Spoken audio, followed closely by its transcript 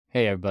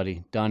Hey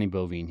everybody, Donnie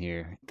Bovine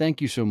here. Thank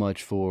you so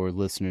much for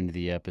listening to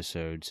the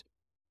episodes.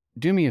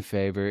 Do me a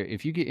favor,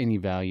 if you get any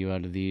value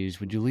out of these,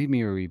 would you leave me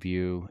a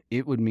review?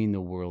 It would mean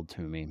the world to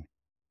me.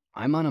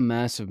 I'm on a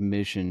massive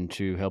mission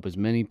to help as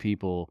many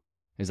people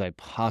as I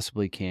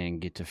possibly can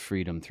get to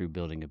freedom through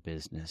building a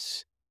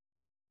business.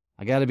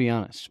 I gotta be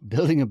honest,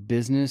 building a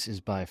business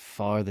is by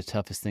far the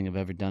toughest thing I've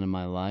ever done in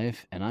my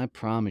life, and I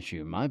promise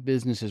you, my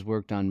business has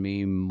worked on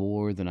me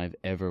more than I've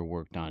ever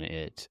worked on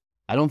it.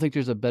 I don't think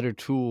there's a better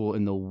tool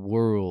in the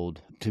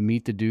world to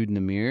meet the dude in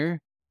the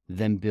mirror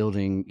than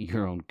building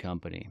your own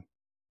company.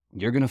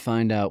 You're gonna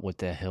find out what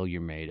the hell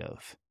you're made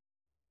of.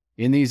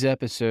 In these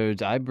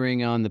episodes, I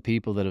bring on the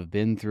people that have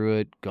been through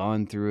it,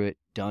 gone through it,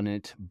 done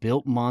it,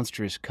 built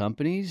monstrous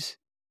companies,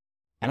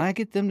 and I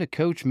get them to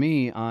coach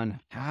me on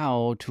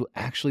how to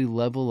actually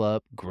level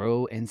up,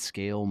 grow, and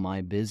scale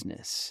my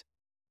business.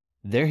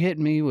 They're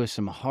hitting me with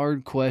some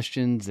hard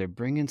questions. They're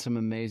bringing some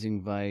amazing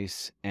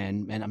advice.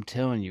 And I'm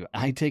telling you,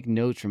 I take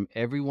notes from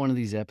every one of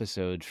these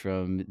episodes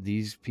from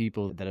these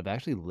people that have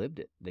actually lived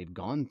it. They've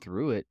gone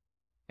through it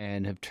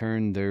and have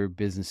turned their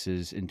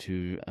businesses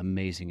into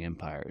amazing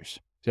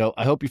empires. So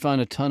I hope you find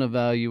a ton of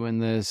value in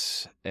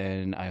this,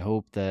 and I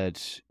hope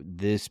that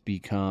this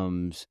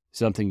becomes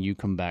something you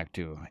come back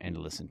to and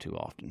listen to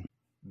often.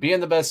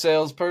 Being the best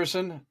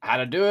salesperson, how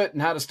to do it,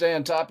 and how to stay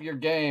on top of your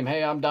game.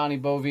 Hey, I'm Donnie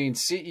Bovine,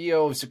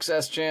 CEO of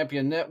Success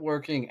Champion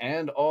Networking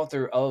and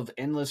author of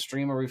Endless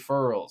Stream of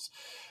Referrals.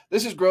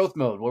 This is Growth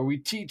Mode, where we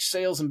teach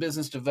sales and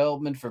business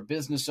development for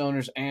business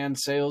owners and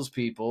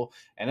salespeople.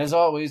 And as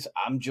always,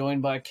 I'm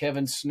joined by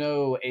Kevin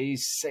Snow, a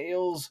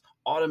sales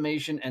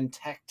automation and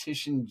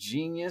tactician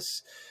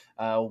genius.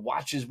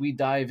 Watch as we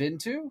dive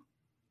into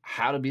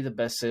how to be the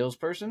best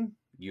salesperson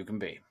you can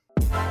be.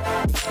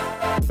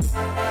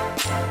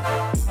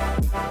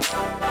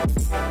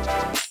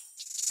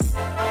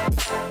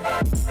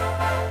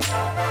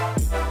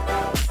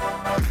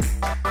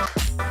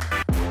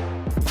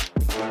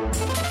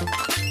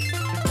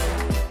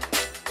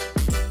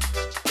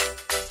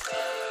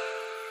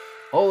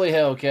 Holy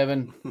hell,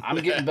 Kevin. I'm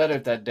getting better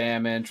at that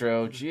damn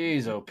intro.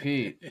 Jeez, oh,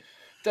 Pete.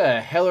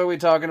 The hell are we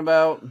talking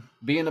about?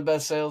 Being the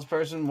best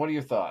salesperson? What are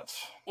your thoughts?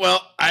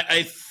 Well,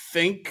 I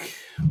think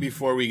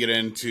before we get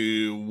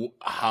into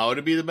how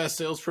to be the best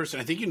salesperson,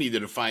 I think you need to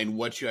define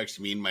what you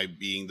actually mean by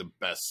being the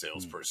best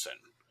salesperson.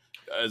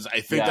 Because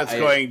I think that's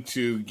going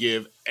to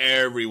give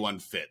everyone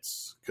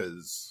fits.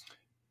 Because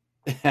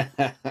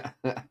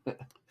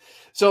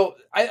So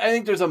I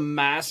think there's a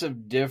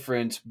massive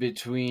difference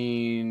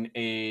between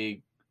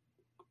a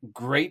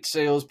great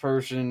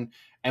salesperson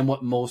and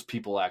what most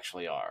people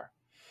actually are.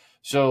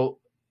 So,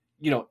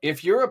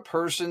 if you're a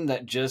person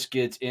that just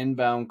gets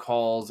inbound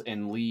calls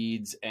and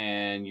leads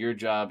and your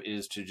job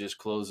is to just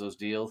close those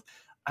deals,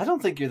 I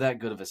don't think you're that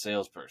good of a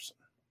salesperson.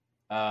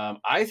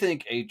 I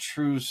think a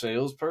true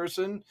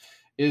salesperson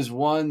is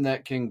one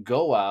that can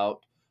go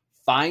out,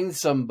 find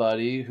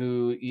somebody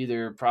who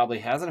either probably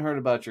hasn't heard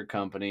about your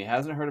company,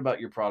 hasn't heard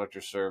about your product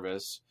or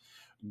service,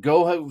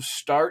 go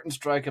start and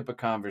strike up a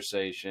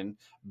conversation,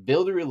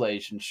 build a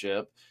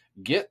relationship,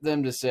 get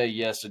them to say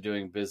yes to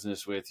doing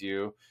business with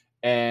you,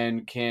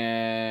 and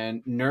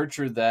can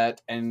nurture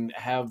that and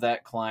have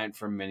that client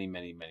for many,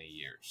 many, many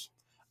years.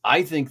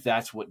 I think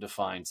that's what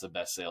defines the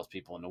best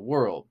salespeople in the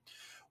world.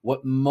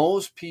 What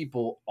most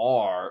people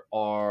are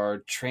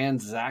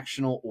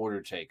transactional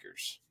order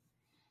takers.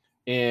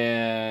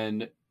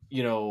 And,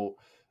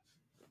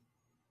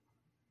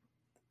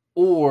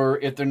 or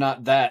if they're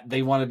not that,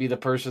 they want to be the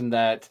person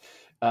that,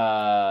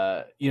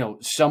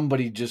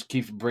 somebody just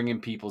keeps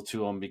bringing people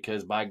to them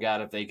because, by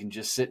God, if they can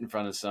just sit in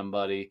front of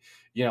somebody,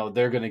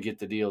 they're going to get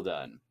the deal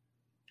done.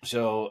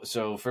 So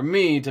for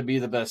me to be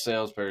the best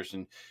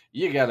salesperson,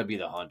 you got to be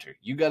the hunter.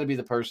 You got to be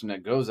the person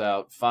that goes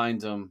out,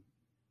 finds them,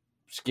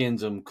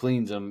 skins them,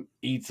 cleans them,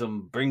 eats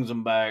them, brings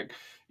them back,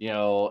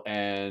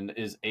 and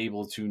is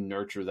able to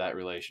nurture that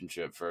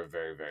relationship for a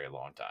very, very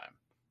long time.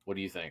 What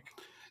do you think?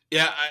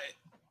 Yeah,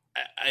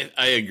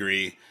 I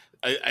agree.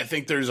 I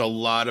think there's a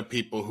lot of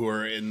people who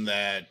are in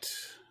that,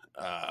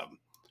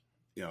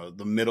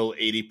 the middle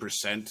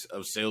 80%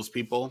 of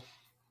salespeople.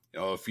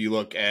 If you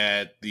look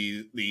at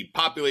the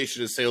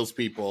population of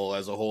salespeople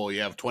as a whole,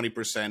 you have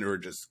 20% who are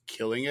just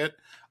killing it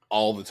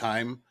all the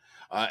time.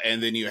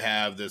 And then you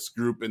have this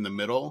group in the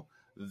middle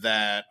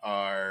that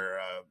are,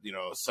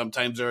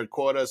 sometimes they're at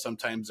quota,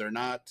 sometimes they're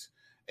not.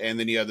 And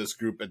then you have this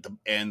group at the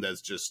end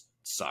that just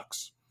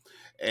sucks.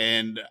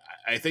 And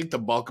I think the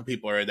bulk of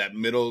people are in that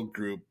middle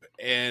group.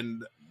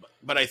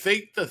 But I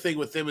think the thing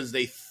with them is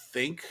they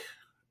think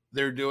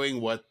they're doing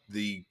what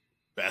the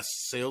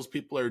best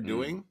salespeople are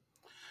doing.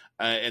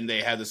 And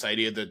they have this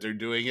idea that they're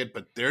doing it,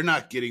 but they're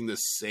not getting the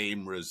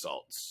same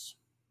results.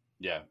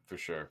 Yeah, for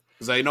sure.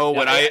 Because I know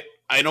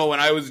when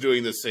I was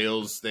doing the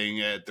sales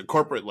thing at the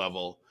corporate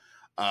level,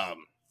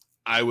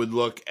 I would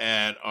look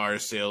at our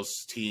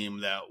sales team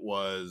that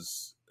were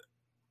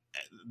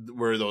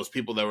those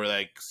people that were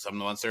like, some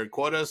months they're at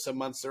quota, some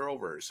months they're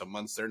over, some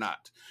months they're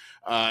not.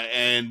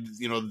 And,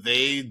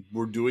 they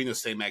were doing the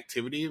same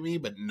activity as me,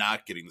 but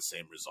not getting the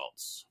same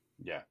results.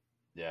 Yeah.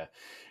 Yeah.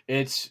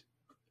 It's,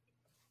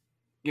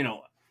 you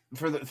know,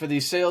 for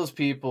these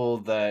salespeople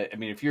that, I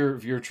mean, if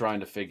you're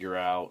trying to figure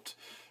out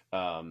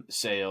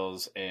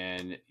sales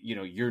and, you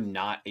know, you're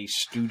not a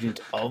student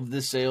of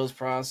the sales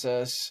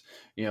process,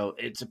 you know,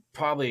 it's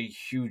probably a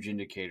huge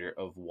indicator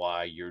of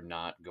why you're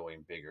not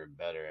going bigger and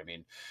better. I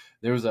mean,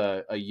 there was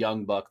a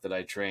young buck that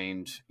I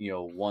trained, you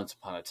know, once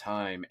upon a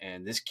time,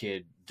 and this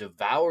kid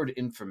devoured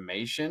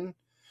information,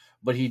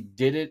 but he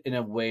did it in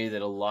a way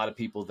that a lot of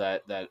people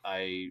that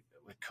I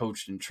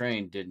coached and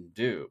trained didn't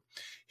do.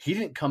 He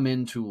didn't come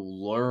in to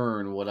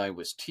learn what I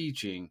was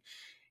teaching.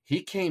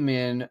 He came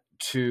in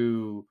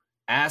to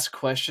ask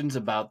questions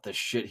about the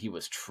shit he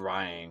was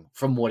trying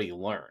from what he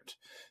learned.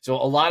 So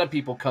a lot of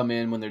people come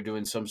in when they're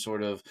doing some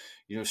sort of,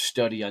 you know,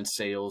 study on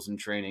sales and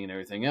training and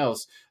everything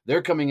else.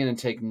 They're coming in and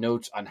take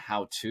notes on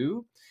how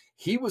to.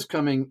 He was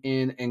coming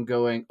in and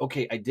going,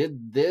 okay, I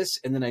did this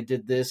and then I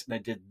did this and I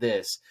did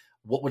this.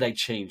 What would I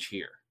change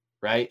here?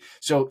 Right.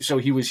 So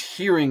he was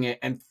hearing it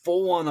and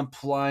full on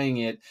applying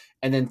it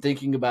and then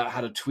thinking about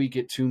how to tweak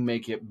it to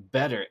make it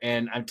better.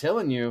 And I'm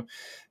telling you,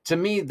 to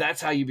me, that's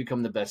how you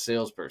become the best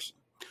salesperson.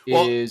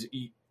 Well,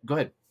 Go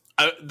ahead.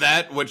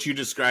 That what you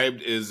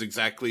described is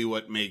exactly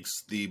what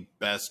makes the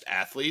best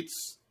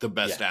athletes the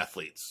best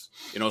athletes.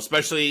 You know,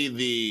 especially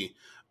the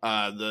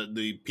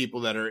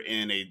people that are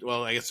in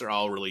I guess they're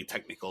all really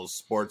technical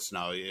sports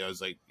now. I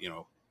was like, you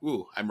know,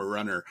 ooh, I'm a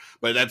runner,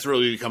 but that's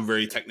really become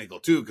very technical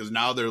too, because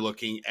now they're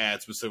looking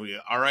at specifically,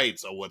 all right,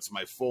 so what's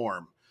my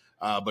form?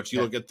 But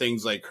you look at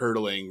things like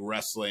hurdling,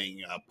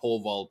 wrestling, pole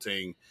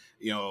vaulting,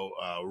 you know,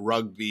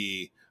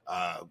 rugby,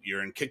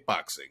 you're in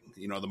kickboxing,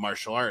 you know, the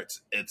martial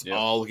arts. It's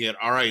all looking at,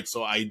 all right,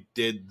 so I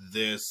did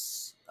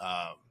this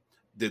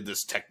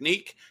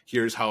technique.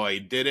 Here's how I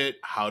did it.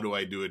 How do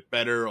I do it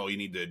better? Oh, you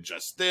need to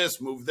adjust this,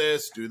 move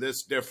this, do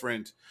this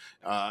different.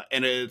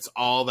 And it's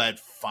all that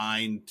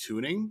fine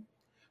tuning.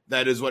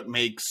 That is what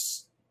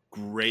makes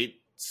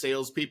great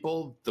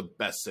salespeople the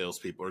best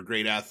salespeople, or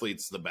great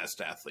athletes the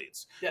best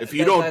athletes. Yeah, if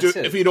you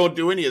don't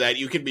do any of that,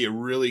 you can be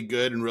really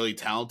good and really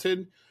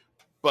talented,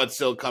 but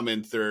still come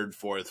in third,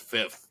 fourth,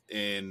 fifth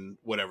in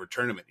whatever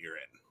tournament you're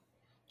in.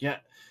 Yeah,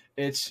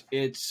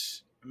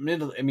 it's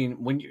middle. I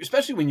mean,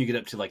 especially when you get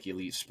up to like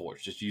elite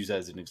sports, just use that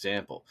as an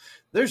example.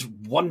 There's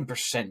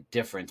 1%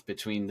 difference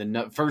between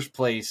the first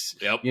place,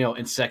 you know,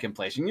 and second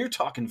place, and you're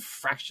talking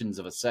fractions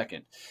of a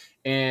second.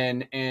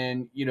 And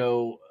you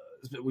know,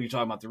 when you're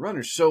talking about the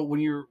runners, so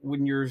when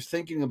you're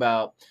thinking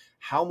about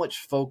how much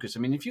focus, I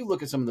mean, if you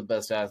look at some of the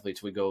best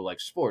athletes, we go like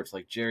sports,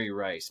 like Jerry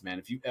Rice, man,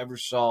 if you ever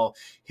saw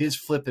his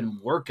flipping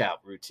workout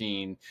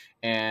routine,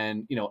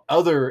 and, you know,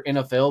 other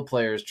NFL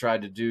players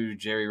tried to do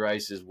Jerry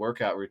Rice's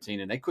workout routine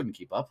and they couldn't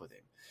keep up with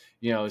him.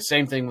 You know,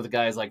 same thing with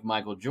guys like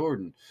Michael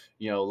Jordan,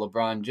 you know,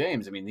 LeBron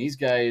James. I mean, these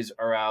guys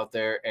are out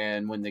there,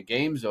 and when the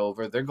game's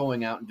over, they're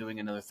going out and doing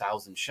another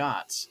 1,000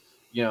 shots.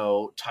 You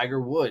know, Tiger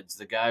Woods,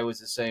 the guy was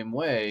the same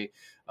way.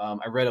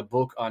 I read a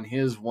book on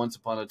his once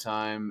upon a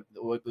time.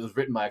 It was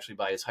written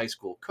by his high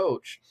school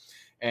coach.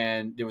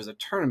 And there was a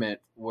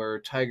tournament where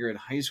Tiger in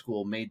high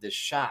school made this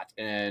shot,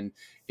 and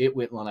it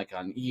went like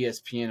on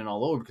ESPN and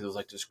all over, because it was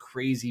like this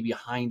crazy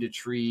behind a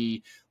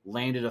tree,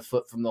 landed a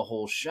foot from the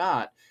whole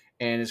shot.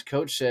 And his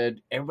coach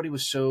said everybody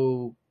was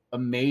so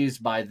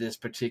amazed by this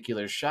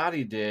particular shot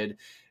he did.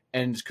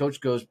 And his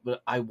coach goes,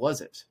 but I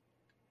wasn't.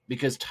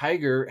 Because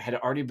Tiger had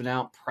already been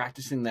out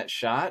practicing that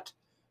shot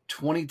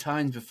 20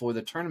 times before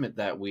the tournament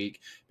that week,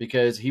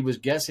 because he was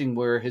guessing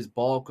where his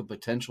ball could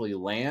potentially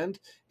land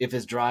if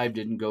his drive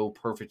didn't go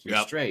perfectly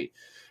straight,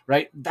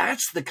 right?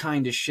 That's the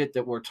kind of shit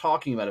that we're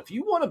talking about. If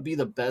you want to be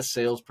the best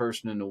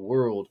salesperson in the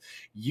world,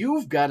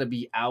 you've got to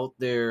be out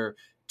there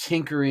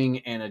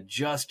tinkering and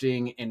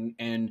adjusting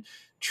and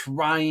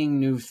trying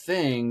new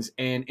things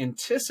and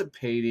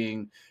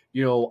anticipating,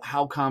 you know,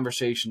 how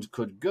conversations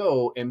could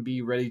go, and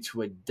be ready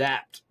to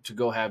adapt to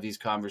go have these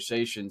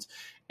conversations,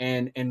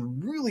 and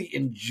really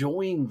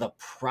enjoying the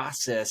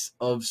process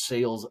of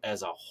sales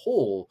as a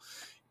whole.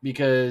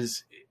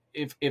 Because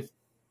if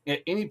at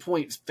any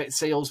point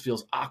sales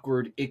feels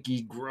awkward,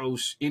 icky,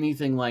 gross,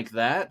 anything like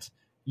that,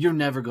 you're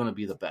never going to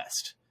be the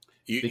best.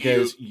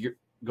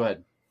 Go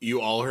ahead. You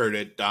all heard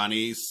it.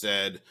 Donnie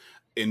said,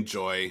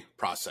 enjoy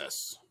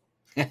process.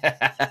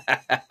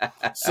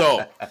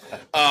 So,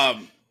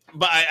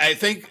 but I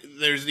think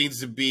there needs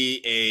to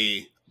be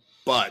a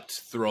but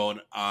thrown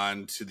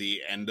on to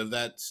the end of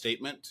that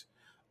statement.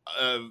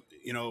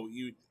 You know,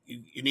 you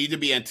need to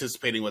be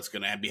anticipating what's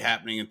going to be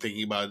happening and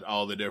thinking about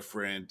all the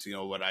different, you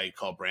know, what I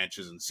call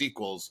branches and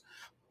sequels.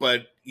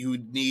 But you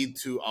need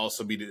to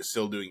also be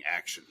still doing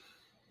action.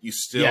 You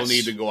still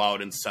need to go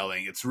out and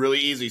selling. It's really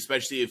easy,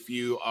 especially if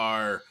you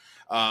are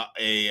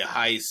a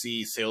high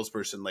C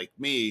salesperson like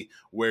me,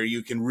 where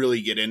you can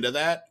really get into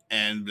that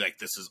and like,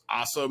 this is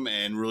awesome,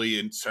 and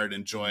really start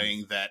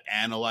enjoying that,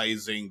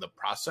 analyzing the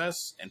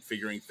process and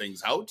figuring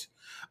things out.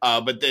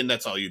 But then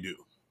that's all you do.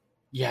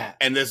 Yeah.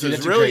 And this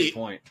is really a great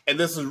point. And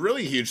this is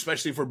really huge,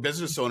 especially for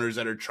business owners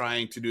that are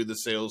trying to do the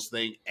sales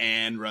thing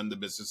and run the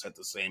business at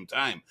the same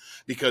time,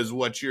 because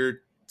what you're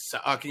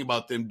talking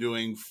about them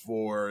doing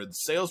for the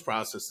sales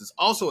process is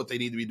also what they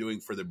need to be doing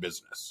for their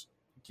business.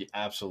 Yeah,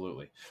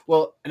 absolutely.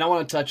 Well, and I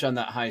want to touch on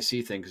that high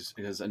C thing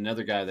because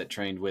another guy that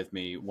trained with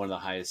me, one of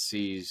the highest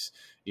C's,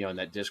 in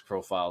that disc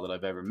profile that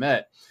I've ever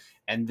met.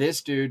 And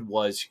this dude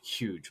was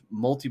huge,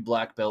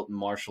 multi-black belt in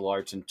martial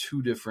arts and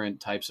 2 different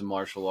types of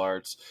martial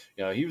arts.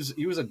 He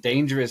was a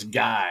dangerous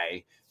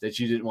guy that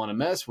you didn't want to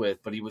mess with,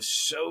 but he was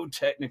so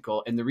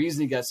technical. And the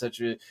reason he got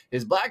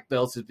his black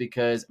belts is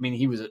because,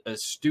 he was a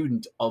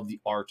student of the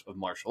art of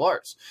martial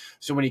arts.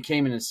 So when he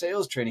came in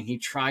sales training, he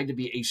tried to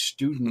be a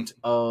student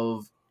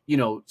of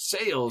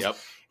sales. Yep.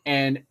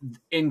 And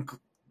in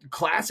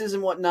classes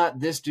and whatnot,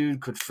 this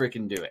dude could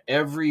freaking do it.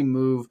 Every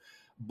move,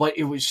 but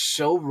it was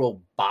so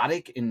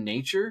robotic in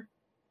nature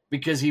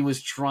because he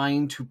was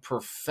trying to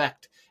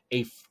perfect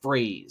a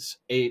phrase,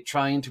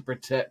 trying to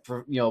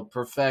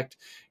perfect,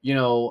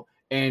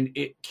 and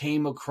it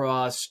came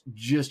across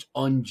just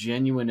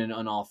ungenuine and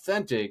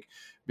unauthentic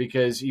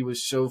because he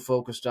was so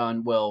focused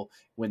on, well,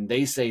 when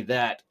they say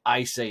that,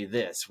 I say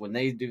this. When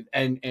they do,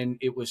 and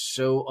it was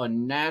so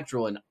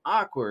unnatural and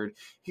awkward,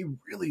 he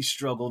really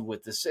struggled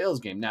with the sales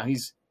game. Now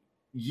he's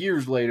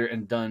years later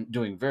and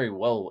doing very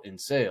well in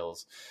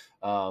sales.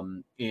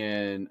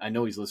 And I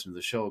know he's listened to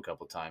the show a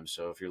couple of times.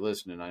 So if you're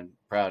listening, I'm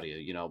proud of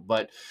you,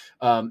 but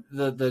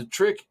the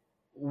trick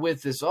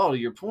with this, all to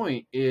your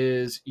point,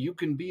 is you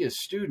can be a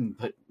student,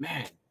 but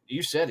man,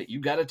 you said it, you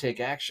got to take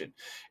action.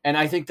 And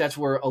I think that's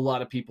where a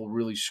lot of people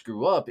really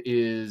screw up,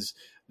 is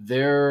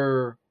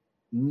they're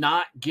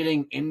not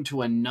getting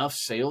into enough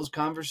sales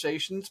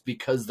conversations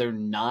because they're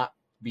not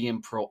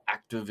being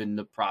proactive in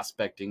the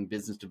prospecting,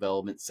 business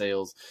development,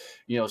 sales,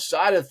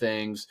 side of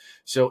things.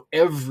 So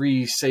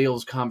every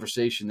sales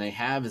conversation they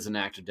have is an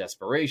act of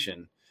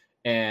desperation,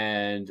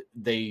 and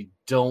they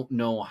don't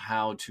know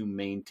how to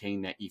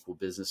maintain that equal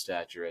business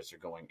stature as they're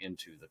going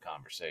into the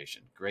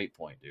conversation. Great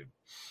point, dude.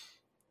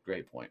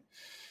 Great point.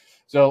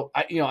 So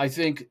I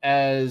think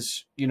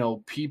as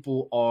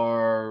people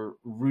are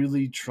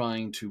really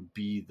trying to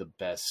be the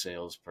best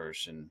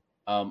salesperson,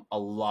 a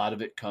lot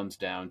of it comes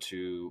down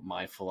to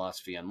my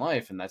philosophy on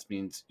life, and that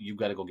means you've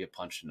got to go get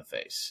punched in the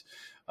face.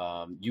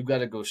 You've got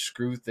to go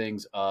screw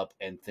things up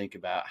and think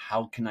about,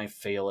 how can I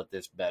fail at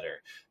this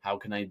better? How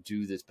can I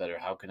do this better?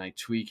 How can I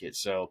tweak it?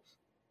 So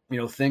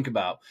think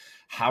about,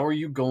 how are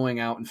you going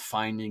out and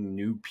finding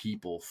new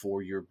people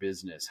for your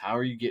business? How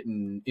are you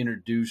getting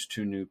introduced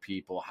to new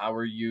people? How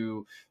are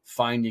you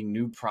finding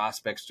new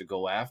prospects to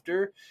go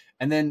after?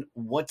 And then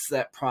what's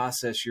that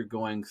process you're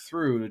going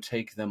through to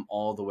take them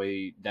all the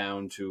way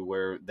down to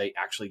where they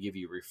actually give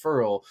you a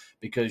referral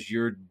because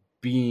you're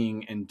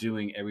being and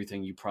doing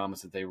everything you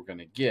promised that they were going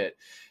to get?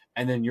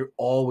 And then you're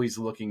always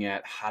looking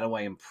at, how do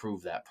I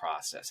improve that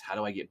process? How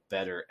do I get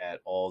better at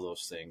all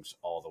those things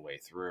all the way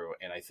through?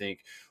 And I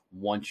think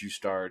once you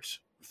start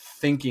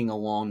thinking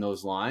along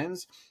those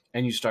lines,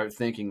 and you start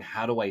thinking,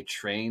 how do I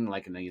train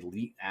like an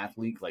elite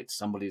athlete, like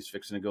somebody who's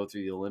fixing to go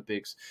through the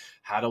Olympics?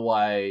 How do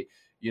I,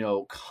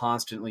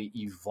 constantly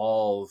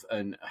evolve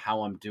in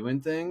how I'm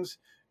doing things?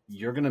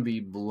 You're going to be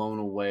blown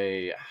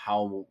away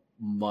how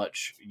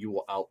much you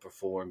will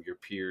outperform your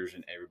peers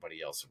and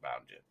everybody else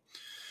around you.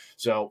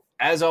 So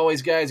as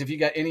always, guys, if you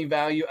got any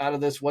value out of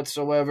this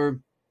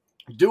whatsoever,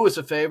 do us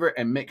a favor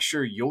and make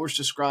sure you're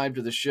subscribed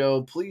to the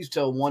show. Please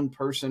tell one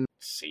person.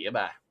 See you.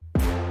 Bye.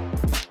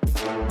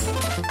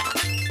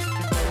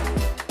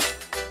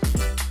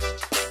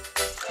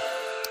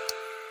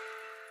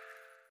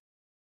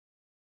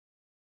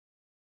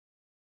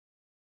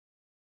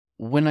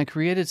 When I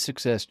created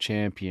Success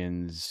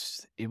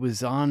Champions, it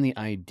was on the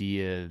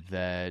idea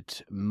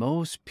that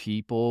most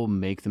people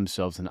make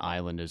themselves an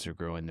island as they're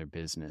growing their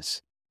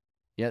business.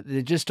 Yeah,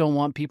 they just don't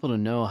want people to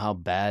know how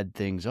bad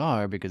things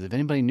are, because if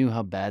anybody knew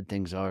how bad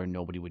things are,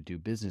 nobody would do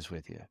business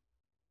with you.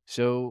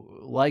 So,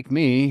 like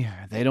me,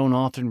 they don't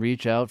often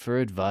reach out for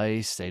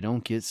advice. They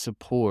don't get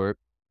support.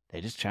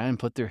 They just try and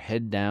put their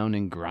head down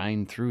and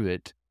grind through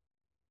it.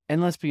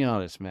 And let's be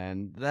honest,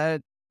 man,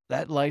 that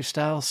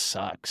lifestyle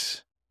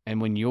sucks. And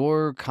when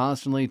you're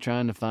constantly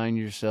trying to find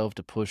yourself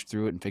to push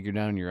through it and figure it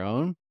out on your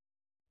own,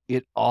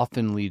 it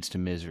often leads to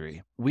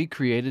misery. We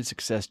created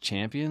Success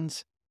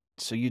Champions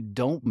so you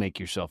don't make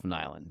yourself an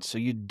island, so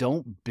you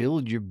don't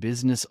build your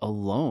business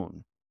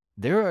alone.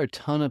 There are a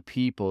ton of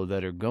people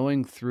that are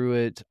going through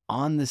it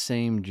on the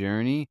same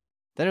journey,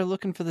 that are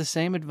looking for the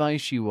same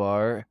advice you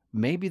are.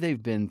 Maybe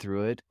they've been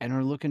through it and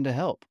are looking to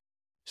help.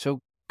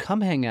 So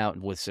come hang out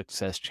with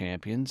Success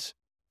Champions.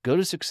 Go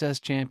to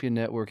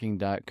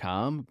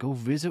successchampionnetworking.com, go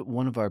visit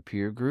one of our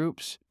peer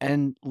groups,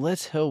 and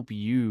let's help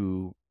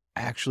you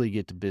actually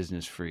get to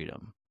business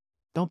freedom.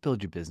 Don't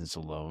build your business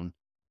alone.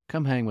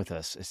 Come hang with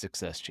us as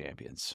Success Champions.